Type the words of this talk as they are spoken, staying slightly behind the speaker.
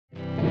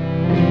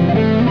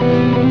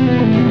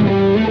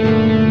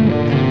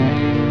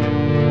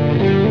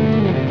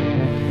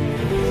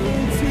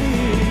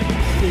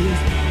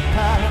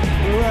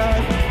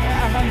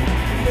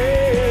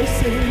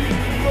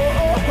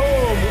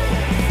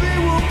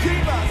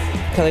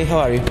Kelly, how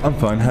are you? I'm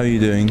fine. How are you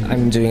doing?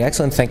 I'm doing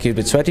excellent. Thank you. A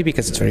bit sweaty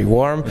because it's very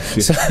warm.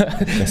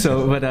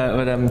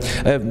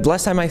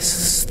 Last time I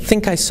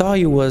think I saw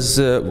you was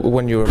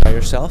when you were by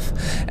yourself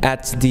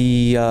at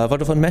the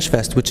Vodafone Mesh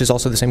Fest, which is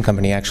also the same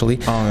company actually.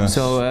 Oh, yes.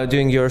 So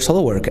doing your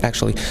solo work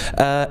actually,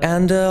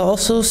 and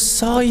also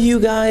saw you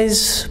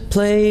guys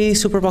play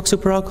Super Bock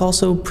Super Rock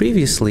also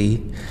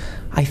previously.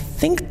 I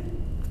think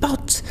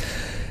about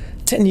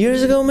 10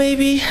 years ago,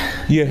 maybe?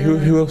 Yeah,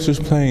 who else was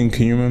playing?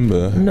 Can you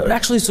remember? No,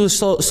 actually, it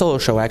was a solo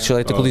show,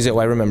 actually.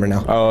 I remember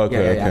now. Oh,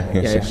 okay,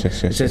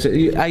 Yes.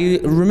 I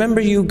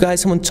remember you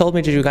guys, someone told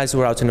me that you guys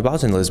were out and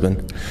about in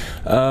Lisbon.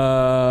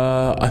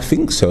 I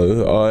think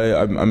so.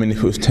 I mean, if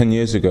it was 10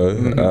 years ago,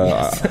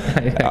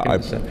 I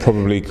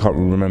probably can't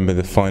remember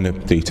the finer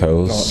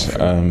details.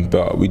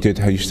 But we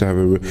used to have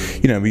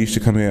we used to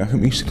come here. I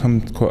think we used to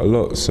come quite a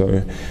lot.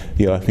 So,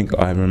 yeah, I think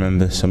I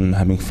remember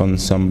having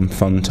some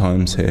fun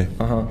times here.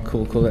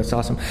 Cool. That's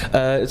awesome.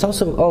 It's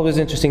also always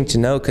interesting to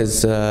know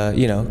because if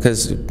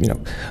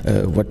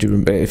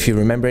you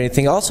remember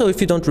anything. Also,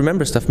 if you don't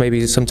remember stuff,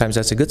 maybe sometimes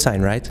that's a good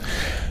sign, right?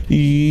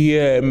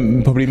 Yeah,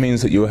 it probably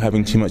means that you were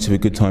having too much of a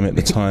good time at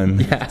the time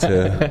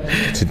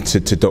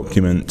to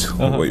document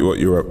what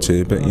you were up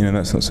to. But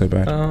that's not so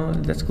bad.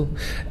 That's cool.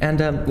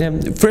 And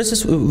for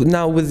instance,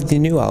 now with the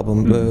new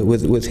album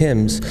with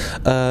hymns,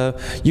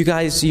 you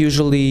guys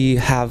usually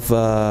have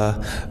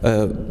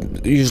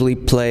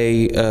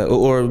play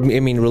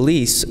release.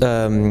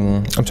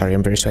 I'm sorry,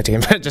 I'm very sweaty.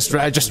 I just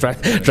ran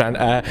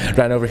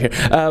over here.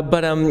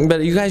 But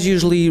you guys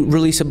usually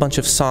release a bunch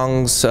of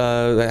songs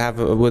that have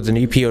with an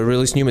EP or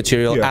release new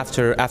material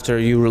after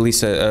you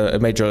release a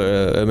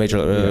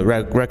major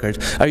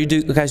record. Are you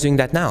guys doing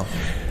that now?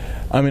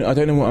 I mean, I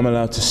don't know what I'm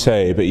allowed to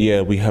say, but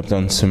yeah, we have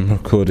done some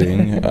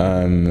recording.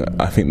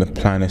 I think the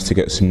plan is to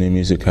get some new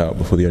music out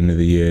before the end of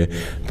the year,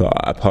 but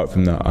apart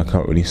from that, I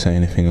can't really say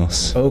anything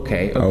else.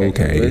 Okay.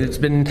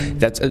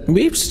 That's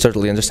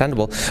certainly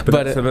understandable.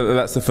 But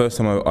that's the first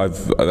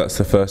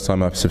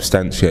time I've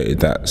substantiated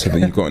that, so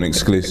that you've got an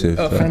exclusive.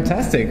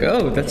 Fantastic!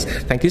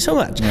 Thank you so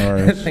much.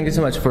 Thank you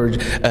so much for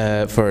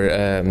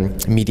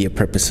media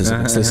purposes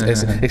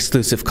as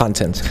exclusive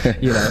content.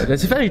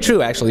 That's very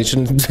true. Actually, you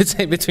shouldn't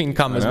say between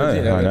commas.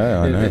 I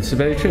know. It's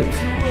very true.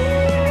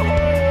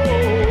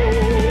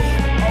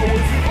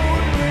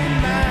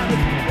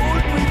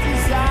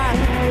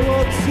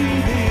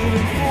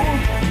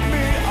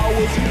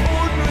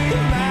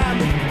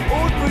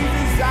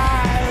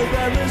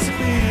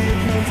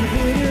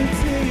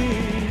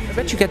 I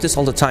bet you get this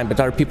all the time, but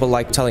are people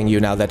telling you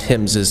now that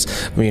hymns is,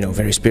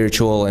 very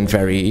spiritual and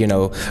very,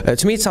 to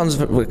me it sounds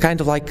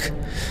kind of like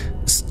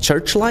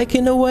church-like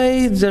in a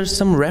way. There's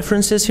some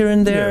references here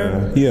and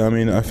there. Yeah. I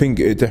mean, I think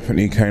it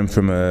definitely came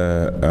from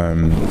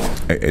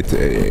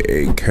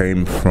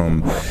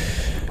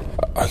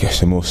I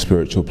guess a more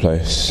spiritual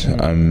place.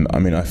 I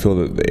mean, I feel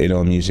that in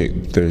our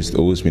music there's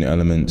always been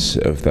elements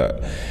of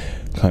that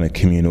kind of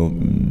communal,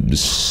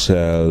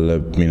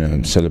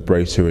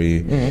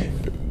 celebratory,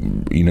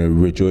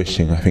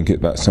 rejoicing. I think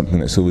that's something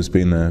that's always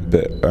been there.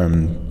 But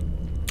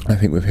I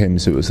think with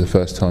hymns, it was the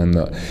first time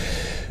that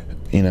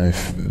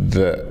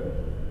that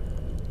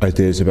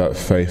ideas about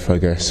faith, I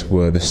guess,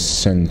 were the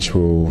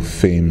central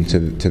theme to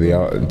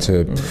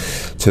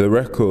the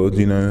record.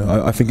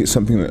 I think it's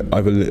something that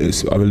I've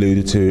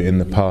alluded to in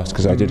the past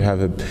because I did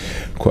have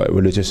quite a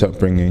religious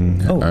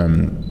upbringing.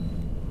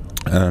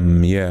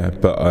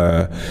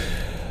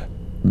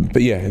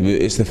 But yeah,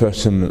 it's the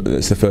first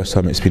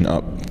time it's been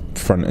up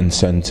front and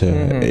centre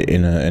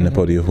in a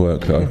body of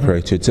work that I've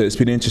created. So it's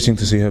been interesting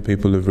to see how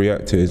people have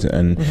reacted,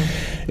 and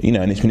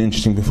and it's been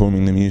interesting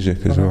performing the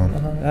music as well.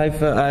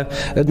 I've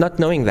not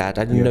knowing that,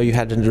 I didn't know you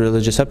had a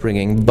religious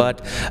upbringing,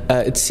 but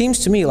it seems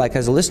to me, like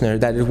as a listener,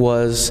 that it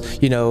was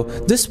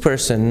this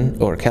person,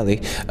 or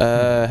Kelly,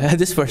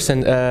 this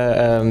person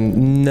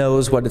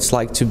knows what it's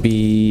like to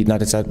be,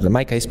 not in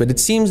my case, but it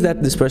seems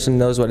that this person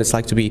knows what it's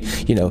like to be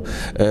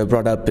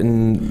brought up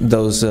in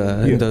those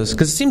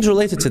because it seems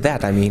related to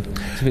that. I mean,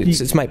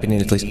 it's my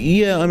opinion at least.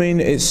 Yeah, I mean,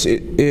 it's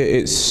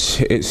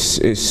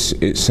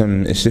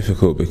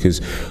difficult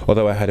because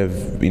although I had a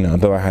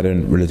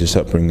religious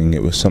upbringing,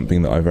 it was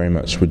something that I very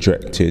much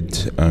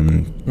rejected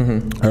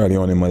early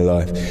on in my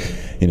life.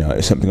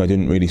 It's something I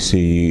didn't really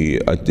see.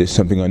 It's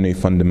something I knew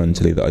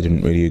fundamentally that I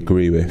didn't really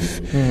agree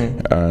with.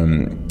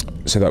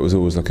 So that was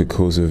always like a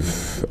cause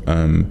of,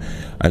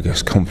 I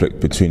guess,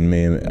 conflict between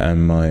me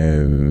and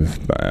my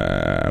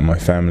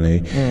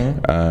family.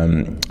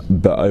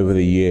 But over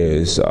the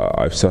years,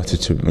 I've started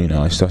to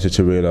realise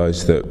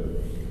that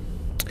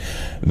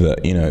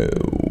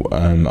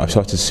I've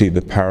started to see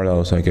the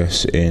parallels, I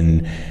guess,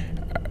 in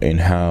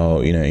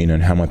how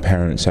in how my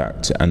parents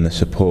act and the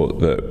support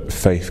that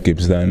faith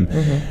gives them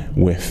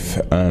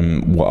with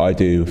what I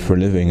do for a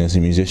living as a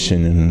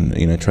musician,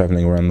 and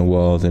traveling around the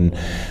world and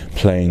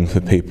playing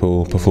for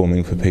people,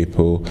 performing for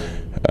people,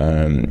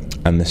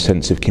 and the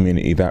sense of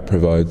community that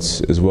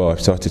provides as well. I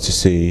started to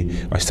see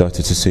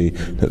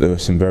that there were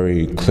some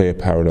very clear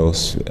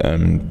parallels.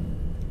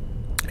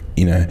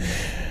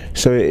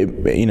 So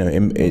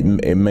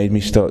it made me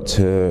start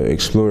to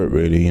explore it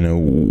really.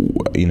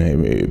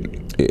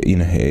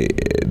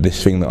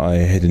 This thing that I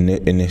had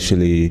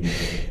initially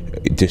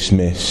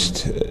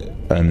dismissed.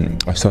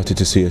 I started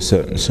to see a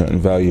certain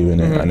value in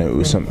it, and it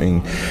was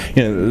something.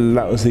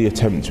 That was the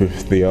attempt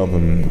with the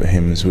album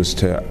Hymns, was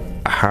to,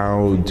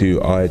 how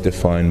do I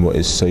define what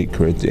is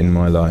sacred in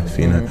my life?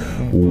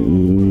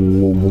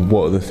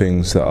 What are the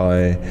things that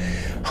I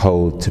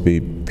hold to be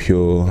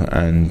pure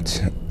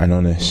and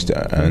honest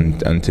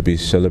and to be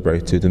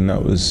celebrated? And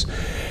that was,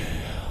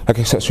 I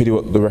guess that's really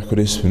what the record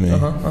is for me.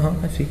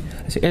 I see.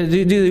 Do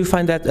you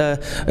find that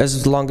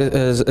as long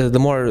as the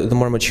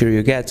more mature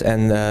you get,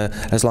 and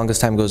as long as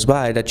time goes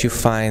by, that you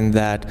find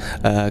that,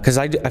 because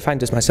I find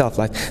this myself,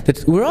 like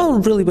that we're all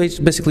really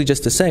basically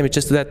just the same. It's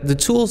just that the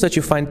tools that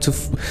you find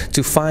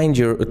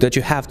that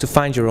you have to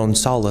find your own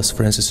solace,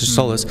 for instance,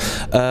 solace,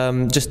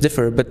 just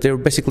differ, but they're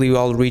basically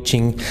all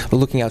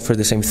looking out for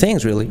the same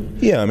things, really.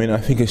 Yeah, I mean, I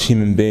think as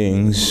human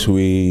beings,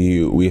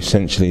 we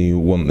essentially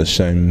want the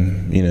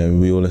same.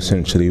 We all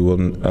essentially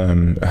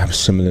have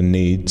similar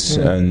needs,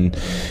 and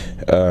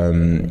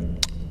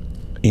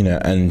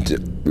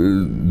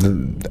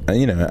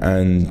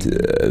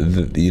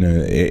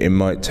it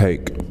might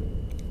take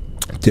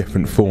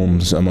different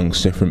forms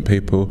amongst different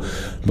people,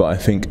 but I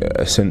think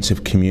a sense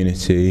of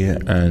community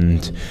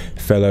and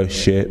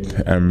fellowship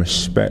and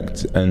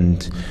respect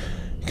and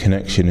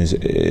connection is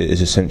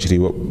essentially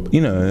what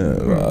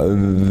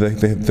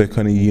the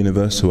kind of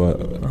universal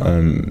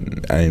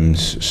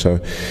aims. So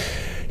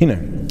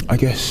I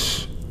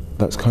guess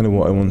that's kind of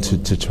what I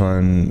wanted to try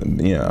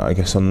and, I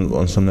guess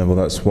on some level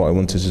that's what I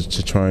wanted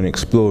to try and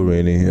explore,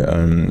 really.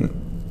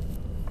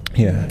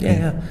 Yeah.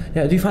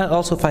 Do you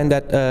also find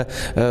that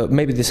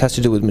maybe this has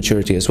to do with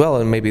maturity as well,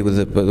 and maybe with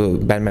the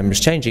band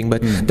members changing,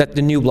 but that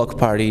the new Bloc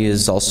party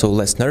is also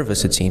less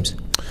nervous, it seems?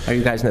 Are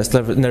you guys less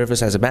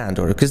nervous as a band,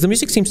 or because the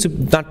music seems to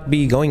not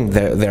be going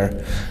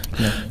there?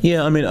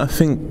 Yeah, I mean, I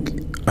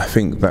think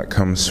that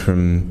comes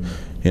from,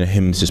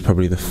 Hymns is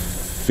probably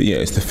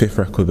it's the 5th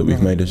record that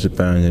we've made as a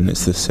band, and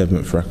it's the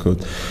 7th record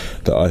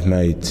that I've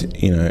made.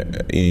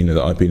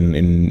 That I've been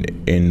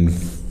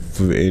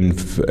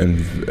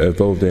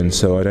involved in.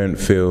 So I don't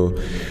feel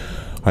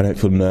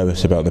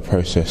nervous about the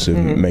process of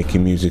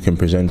making music and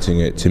presenting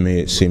it. To me,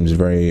 it seems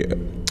very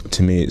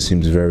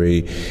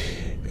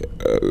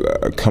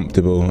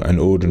comfortable and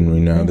ordinary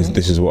now.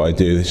 This is what I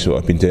do. This is what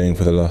I've been doing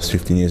for the last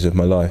 15 years of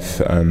my life.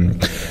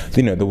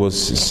 There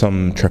was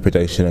some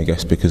trepidation, I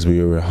guess, because we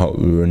were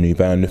a new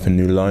band with a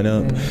new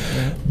lineup.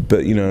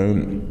 But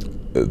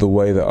the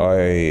way that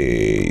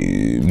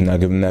I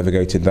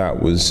navigated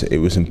that was, it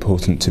was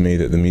important to me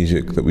that the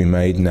music that we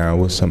made now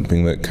was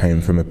something that came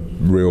from a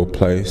real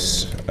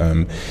place,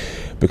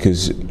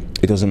 because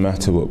it doesn't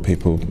matter what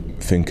people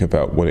think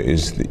about what it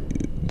is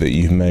that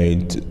you've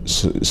made.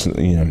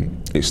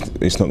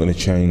 It's not going to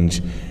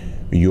change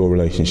your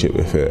relationship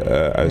with it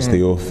as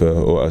the author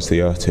or as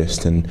the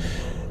artist, and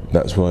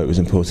that's why it was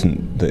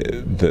important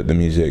that the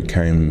music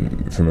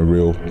came from a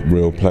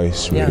real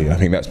place, really. I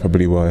think that's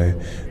probably why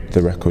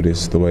the record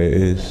is the way it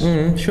is.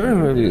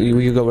 Sure,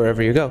 you go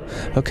wherever you go.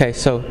 Okay,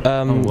 so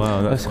oh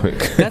wow, that's quick.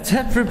 That's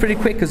pretty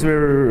quick, because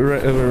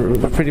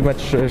we're pretty much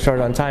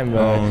short on time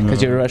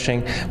because you're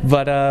rushing.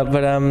 But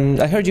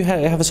I heard you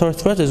have a sore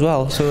throat as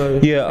well. So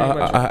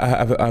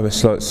I have a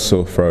slight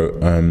sore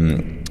throat.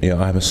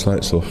 I have a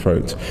slight sore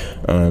throat,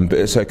 but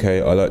it's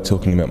okay. I like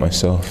talking about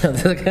myself.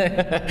 That's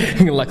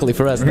okay. Luckily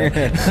for us.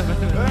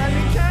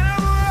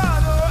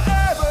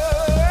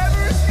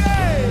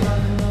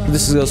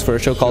 This goes for a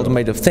show called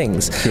Made of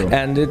Things,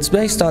 and it's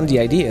based on the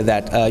idea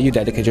that you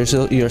dedicate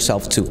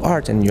yourself to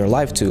art and your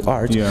life to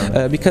art,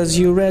 because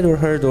you read or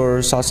heard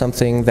or saw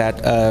something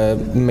that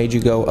made you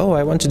go, oh,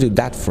 I want to do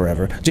that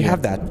forever. Do you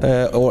have that,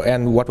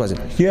 and what was it?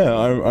 Yeah,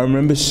 I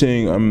remember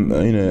seeing.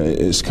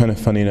 It's kind of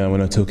funny now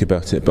when I talk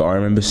about it, but I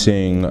remember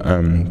seeing.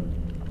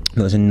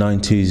 There was a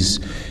 90s.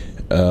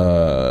 There's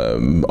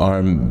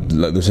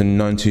a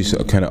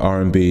 90s kind of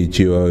R&B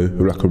duo,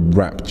 like a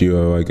rap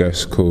duo, I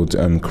guess, called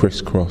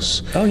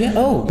Crisscross. Oh yeah,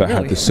 that really?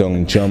 Had the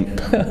song Jump,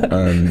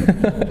 and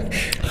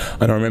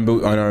I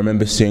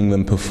remember seeing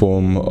them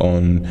perform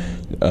on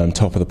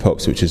Top of the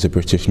Pops, which is a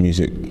British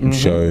music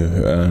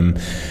show.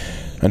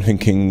 And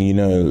thinking,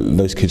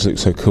 those kids look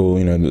so cool.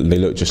 They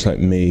look just like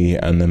me,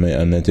 and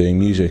they're doing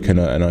music,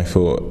 and I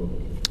thought.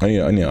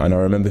 And I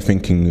remember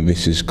thinking,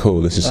 this is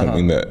cool, this is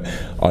something that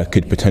I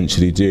could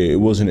potentially do.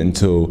 It wasn't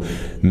until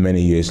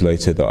many years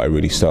later that I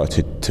really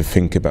started to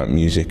think about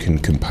music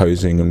and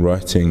composing and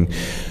writing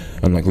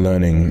and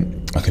learning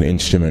like an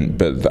instrument.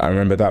 But I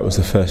remember that was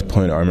the first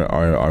point I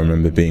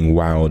remember being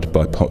wowed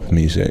by pop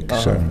music.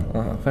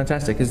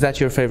 Fantastic. Is that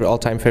your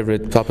all-time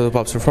favorite Top of the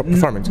Pops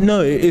performance?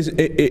 No, it isn't.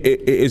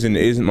 It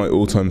isn't my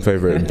all-time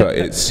favorite, but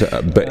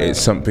it's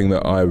something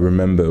that I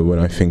remember when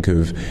I think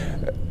of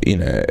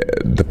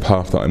the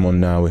path that I'm on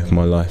now with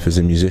my life as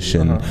a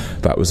musician.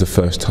 That was the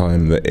first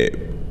time that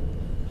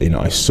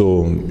I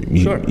saw,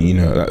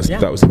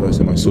 that was the first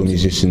time I saw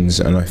musicians,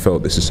 and I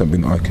felt this is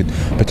something that I could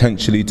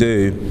potentially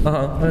do.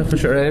 For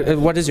sure.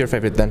 What is your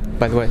favorite then,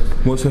 by the way?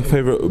 What's my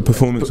favourite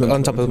performance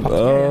on Top of the Pops?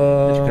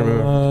 That you can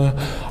remember.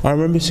 I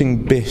remember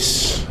seeing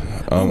Biss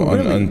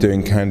on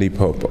doing Candy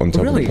Pop on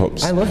Top of the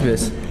Pops. I love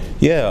Biss.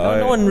 Yeah,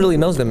 no one really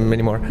knows them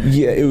anymore.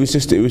 Yeah, it was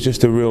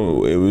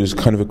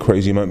kind of a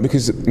crazy moment,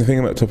 because the thing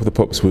about Top of the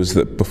Pops was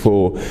that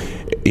before,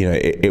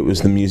 it was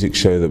the music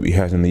show that we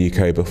had in the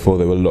UK before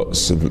there were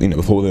lots of,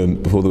 before there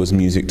was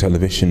music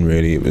television.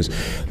 Really, it was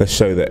the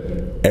show that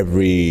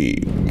every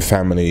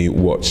family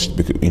watched,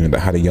 because, that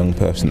had a young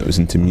person that was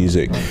into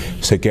music.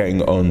 So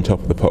getting on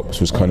Top of the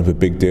Pops was kind of a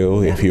big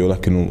deal if you were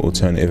like an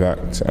alternative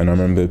act. And I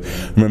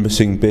remember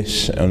seeing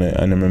Bish on it,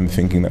 and I remember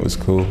thinking that was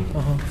cool.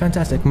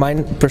 Fantastic. My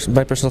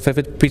personal favorite,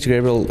 Peter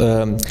Gabriel,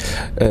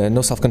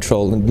 No Self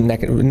Control.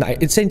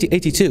 It's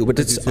 82, but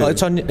it's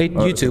on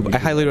YouTube. I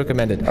highly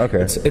recommend it.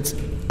 Okay, it's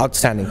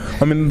outstanding.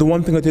 I mean, the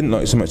one thing I didn't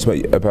like so much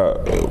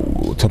about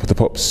Top of the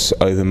Pops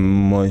over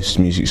most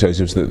music shows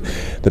was that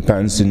the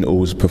bands didn't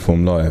always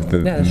perform live.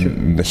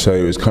 The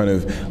show was kind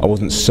of, I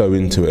wasn't so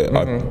into it.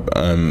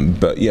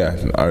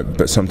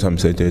 But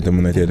sometimes they did, and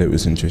when they did, it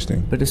was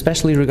interesting. But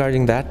especially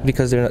regarding that,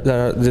 because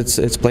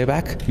it's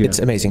playback, it's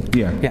amazing.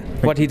 Yeah.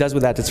 What he does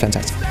with that is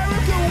fantastic.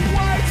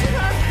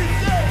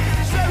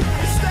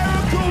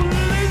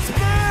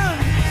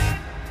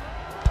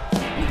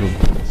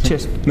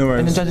 Cheers. No worries.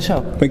 And enjoy the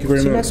show. Thank you very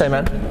much. See you next time,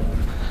 man.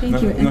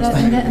 Thank you.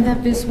 And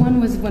that this one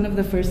was one of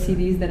the first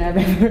CDs that I've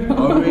ever owned.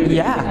 Oh, really?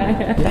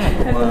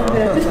 Yeah.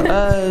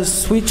 Wow.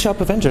 Sweet Shop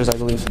Avengers, I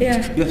believe.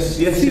 Yeah. Yes.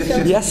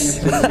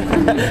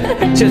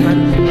 Cheers,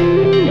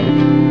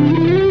 man.